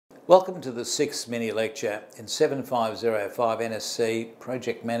Welcome to the 6th mini lecture in 7505 NSC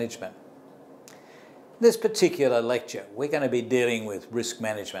Project Management. In this particular lecture, we're going to be dealing with risk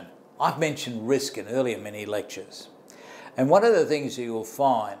management. I've mentioned risk in earlier mini lectures. And one of the things you will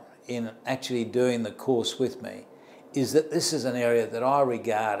find in actually doing the course with me is that this is an area that I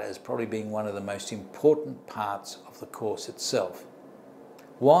regard as probably being one of the most important parts of the course itself.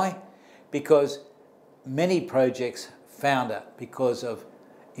 Why? Because many projects founder because of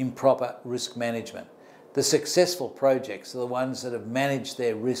improper risk management. The successful projects are the ones that have managed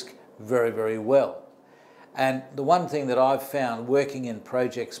their risk very, very well. And the one thing that I've found working in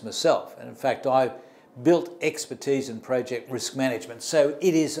projects myself, and in fact I've built expertise in project risk management, so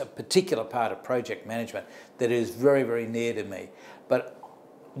it is a particular part of project management that is very, very near to me. But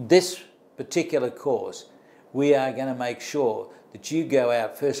this particular course, we are going to make sure that you go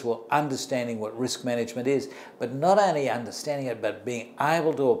out, first of all, understanding what risk management is, but not only understanding it, but being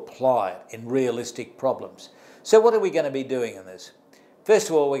able to apply it in realistic problems. So what are we going to be doing in this? First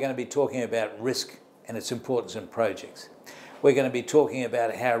of all, we're going to be talking about risk and its importance in projects. We're going to be talking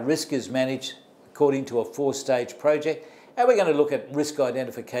about how risk is managed according to a 4-stage project, and we're going to look at risk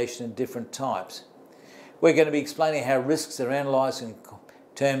identification in different types. We're going to be explaining how risks are analysed in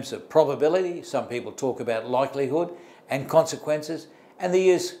terms of probability. Some people talk about likelihood and consequences, and the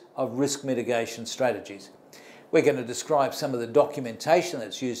use of risk mitigation strategies. We're going to describe some of the documentation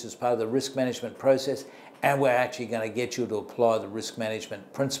that's used as part of the risk management process, and we're actually going to get you to apply the risk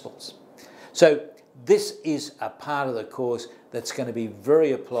management principles. So this is a part of the course that's going to be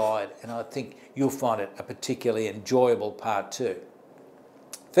very applied, and I think you'll find it a particularly enjoyable part too.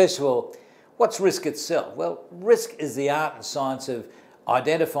 First of all, what's risk itself? Well, risk is the art and science of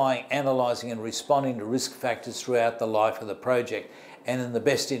identifying, analysing and responding to risk factors throughout the life of the project and in the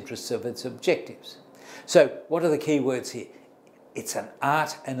best interests of its objectives. So what are the key words here? It's an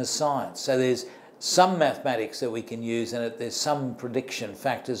art and a science. So there's some mathematics that we can use in it, there's some prediction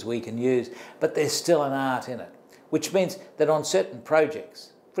factors we can use, but there's still an art in it, which means that on certain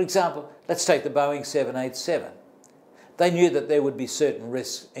projects, for example, let's take the Boeing 787. They knew that there would be certain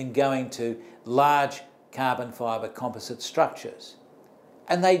risks in going to large carbon fibre composite structures.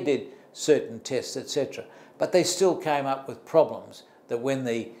 And they did certain tests, etc. But they still came up with problems that when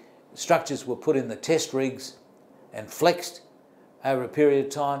the structures were put in the test rigs and flexed over a period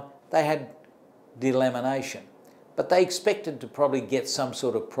of time, they had delamination. But they expected to probably get some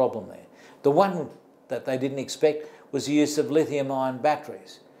sort of problem there. The one that they didn't expect was the use of lithium-ion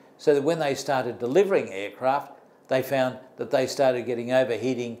batteries. So that when they started delivering aircraft, they found that they started getting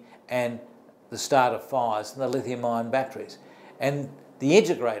overheating and the start of fires in the lithium-ion batteries. And the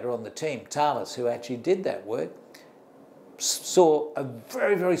integrator on the team, Thales, who actually did that work, saw a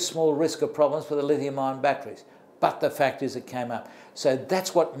very, very small risk of problems for the lithium-ion batteries. But the fact is it came up. So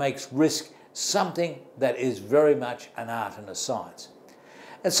that's what makes risk something that is very much an art and a science.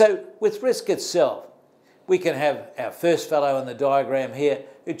 And so with risk itself, we can have our first fellow in the diagram here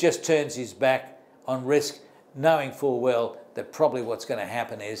who just turns his back on risk, knowing full well that probably what's going to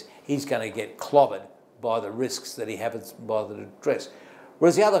happen is he's going to get clobbered by the risks that he hasn't bothered to address.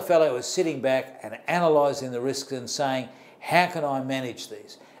 Whereas the other fellow is sitting back and analysing the risks and saying, how can I manage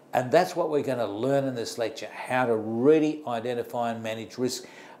these? And that's what we're going to learn in this lecture, how to really identify and manage risk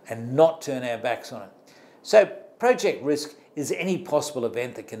and not turn our backs on it. So project risk is any possible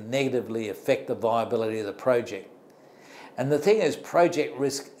event that can negatively affect the viability of the project. And the thing is, project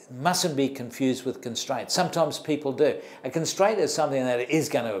risk mustn't be confused with constraint. Sometimes people do. A constraint is something that is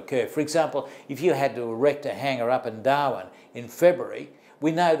going to occur. For example, if you had to erect a hangar up in Darwin in February,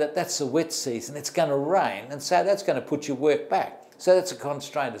 we know that that's the wet season, it's going to rain, and so that's going to put your work back. So that's a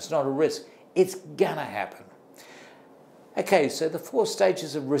constraint, it's not a risk. It's going to happen. Okay, so the 4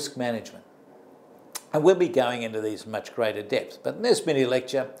 stages of risk management. And we'll be going into these in much greater depth. But in this mini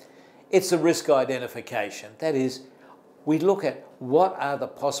lecture, it's the risk identification. That is, we look at what are the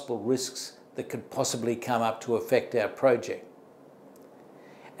possible risks that could possibly come up to affect our project.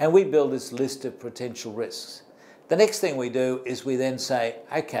 And we build this list of potential risks. The next thing we do is we then say,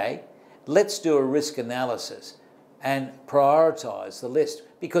 okay, let's do a risk analysis and prioritise the list,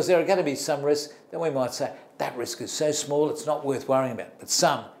 because there are going to be some risks that we might say, that risk is so small it's not worth worrying about, but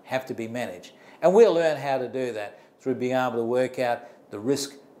some have to be managed. And we'll learn how to do that through being able to work out the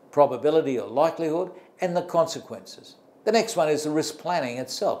risk probability or likelihood and the consequences. The next one is the risk planning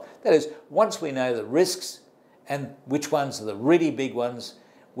itself. That is, once we know the risks and which ones are the really big ones,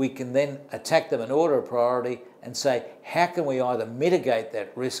 we can then attack them in order of priority and say, how can we either mitigate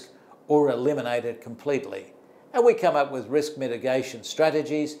that risk or eliminate it completely? And we come up with risk mitigation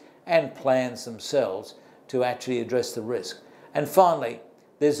strategies and plans themselves to actually address the risk. And finally,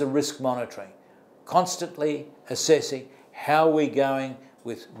 there's a risk monitoring, constantly assessing how we're going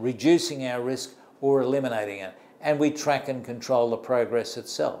with reducing our risk or eliminating it, and we track and control the progress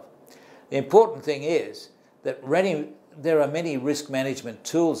itself. The important thing is that there are many risk management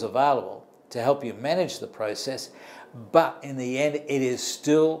tools available to help you manage the process, but in the end it is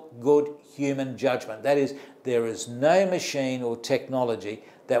still good human judgment. That is, there is no machine or technology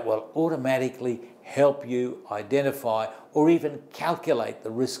that will automatically help you identify or even calculate the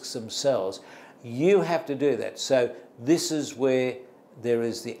risks themselves. You have to do that. So this is where there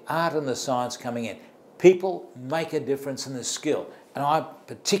is the art and the science coming in. People make a difference in the skill, and I'm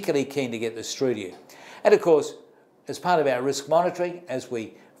particularly keen to get this through to you. And of course, as part of our risk monitoring, as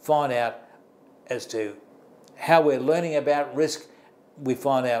we find out as to how we're learning about risk, we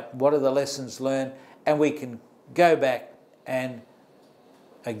find out what are the lessons learned, and we can go back and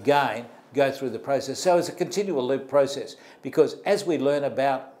again go through the process. So it's a continual loop process, because as we learn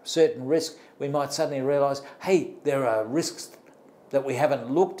about certain risks, we might suddenly realise, hey, there are risks that we haven't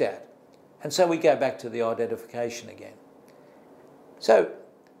looked at. And so we go back to the identification again. So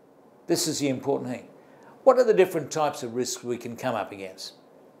this is the important thing. What are the different types of risks we can come up against?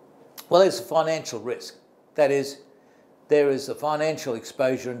 Well, there's a financial risk. That is, there is the financial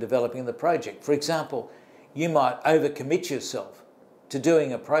exposure in developing the project. For example, you might overcommit yourself to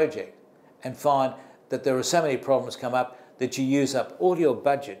doing a project and find that there are so many problems come up that you use up all your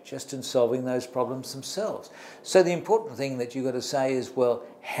budget just in solving those problems themselves. So the important thing that you've got to say is, well,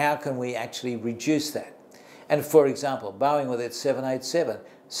 how can we actually reduce that? And for example, Boeing with its 787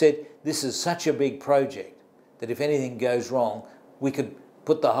 said this is such a big project that if anything goes wrong, we could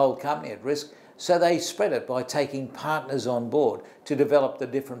put the whole company at risk. So they spread it by taking partners on board to develop the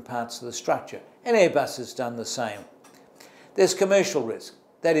different parts of the structure. And Airbus has done the same. There's commercial risk.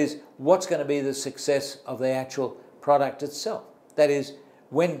 That is, what's going to be the success of the actual product itself? That is,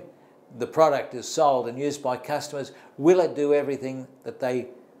 when the product is sold and used by customers, will it do everything that they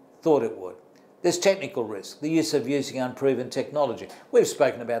thought it would? There's technical risk, the use of using unproven technology. We've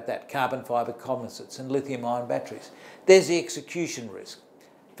spoken about that, carbon fibre composites and lithium-ion batteries. There's the execution risk,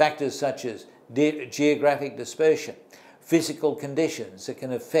 factors such as geographic dispersion, physical conditions that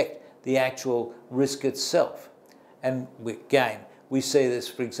can affect the actual risk itself. And again, we see this,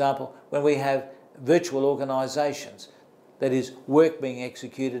 for example, when we have virtual organisations, that is, work being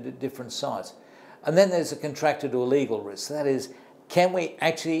executed at different sites. And then there's a contracted or legal risk. That is, can we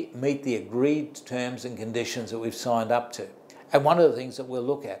actually meet the agreed terms and conditions that we've signed up to? And one of the things that we'll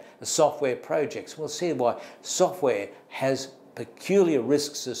look at are software projects. We'll see why software has peculiar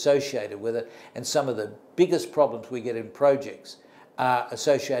risks associated with it, and some of the biggest problems we get in projects are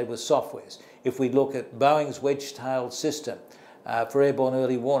associated with softwares. If we look at Boeing's wedge-tailed system for airborne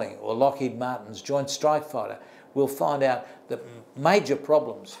early warning, or Lockheed Martin's Joint Strike Fighter, we'll find out that major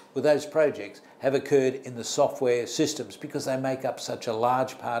problems with those projects have occurred in the software systems because they make up such a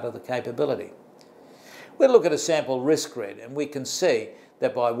large part of the capability. We'll look at a sample risk grid, and we can see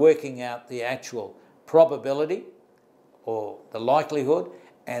that by working out the actual probability or the likelihood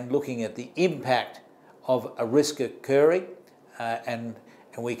and looking at the impact of a risk occurring, and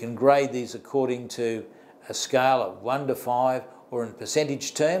we can grade these according to a scale of 1 to 5 or in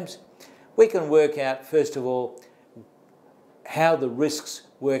percentage terms, we can work out, first of all, how the risks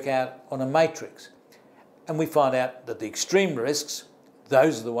work out on a matrix. And we find out that the extreme risks,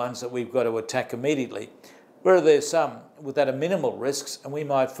 those are the ones that we've got to attack immediately, where there's some that are minimal risks, and we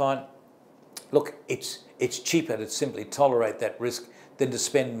might find, look, it's cheaper to simply tolerate that risk than to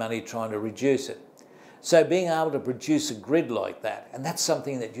spend money trying to reduce it. So being able to produce a grid like that, and that's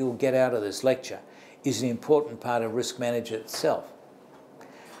something that you'll get out of this lecture, is an important part of risk management itself.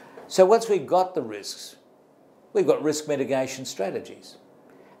 So once we've got the risks, we've got risk mitigation strategies.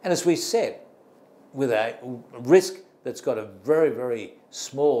 And as we said, with a risk that's got a very, very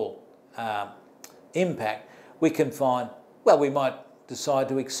small impact, we can find, well, we might decide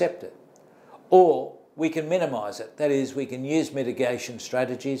to accept it. Or we can minimise it. That is, we can use mitigation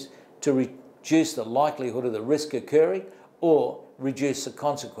strategies to reduce the likelihood of the risk occurring or reduce the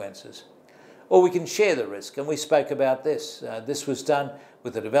consequences. Or we can share the risk, and we spoke about this. This was done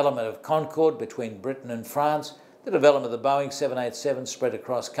with the development of Concorde between Britain and France, the development of the Boeing 787 spread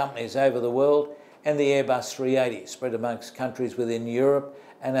across companies over the world, and the Airbus 380 spread amongst countries within Europe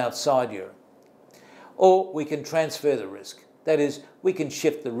and outside Europe. Or we can transfer the risk. That is, we can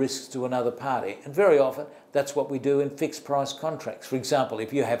shift the risks to another party, and very often that's what we do in fixed price contracts. For example,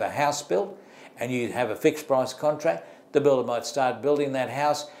 if you have a house built and you have a fixed price contract, the builder might start building that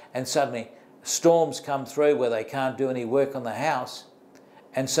house, and suddenly storms come through where they can't do any work on the house,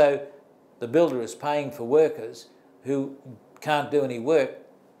 and so the builder is paying for workers who can't do any work,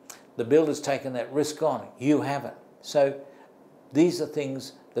 The builder's taken that risk on, you haven't. So these are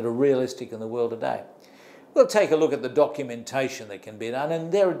things that are realistic in the world today. We'll take a look at the documentation that can be done,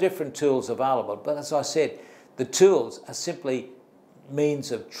 and there are different tools available, but as I said, the tools are simply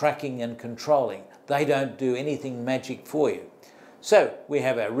means of tracking and controlling. They don't do anything magic for you. So we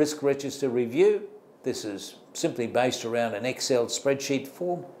have our risk register review. This is simply based around an Excel spreadsheet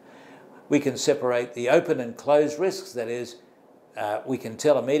form. We can separate the open and closed risks, that is, we can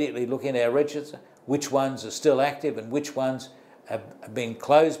tell immediately, looking at our register, which ones are still active and which ones have been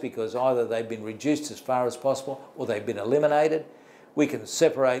closed because either they've been reduced as far as possible or they've been eliminated. We can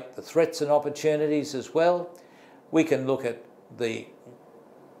separate the threats and opportunities as well. We can look at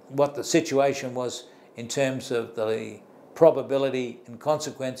what the situation was in terms of the probability and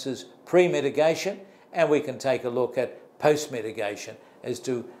consequences pre-mitigation, and we can take a look at post-mitigation as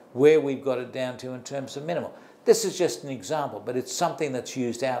to where we've got it down to in terms of minimal. This is just an example, but it's something that's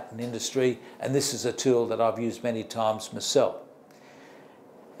used out in industry, and this is a tool that I've used many times myself.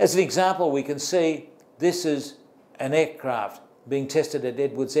 As an example, we can see this is an aircraft being tested at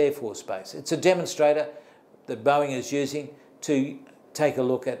Edwards Air Force Base. It's a demonstrator that Boeing is using to take a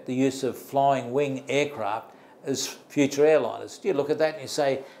look at the use of flying wing aircraft as future airliners. You look at that and you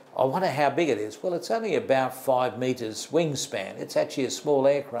say, I wonder how big it is. Well, it's only about 5 metres wingspan. It's actually a small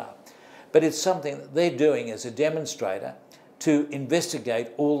aircraft. But it's something that they're doing as a demonstrator to investigate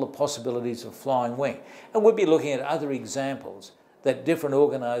all the possibilities of flying wing. And we'll be looking at other examples that different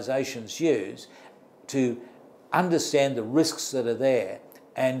organisations use to understand the risks that are there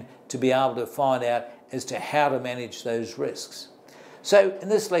and to be able to find out as to how to manage those risks. So in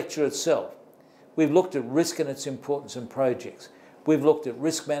this lecture itself, we've looked at risk and its importance in projects. We've looked at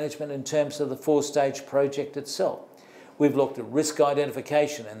risk management in terms of the 4-stage project itself. We've looked at risk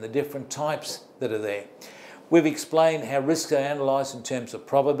identification and the different types that are there. We've explained how risks are analysed in terms of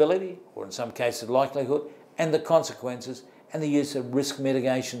probability, or in some cases likelihood, and the consequences, and the use of risk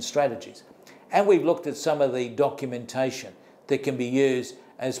mitigation strategies. And we've looked at some of the documentation that can be used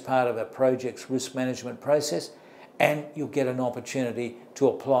as part of a project's risk management process, and you'll get an opportunity to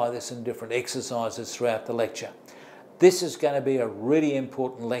apply this in different exercises throughout the lecture. This is going to be a really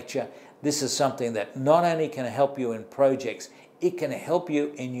important lecture. This is something that not only can help you in projects, it can help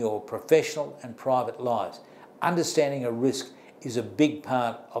you in your professional and private lives. Understanding a risk is a big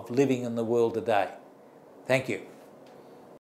part of living in the world today. Thank you.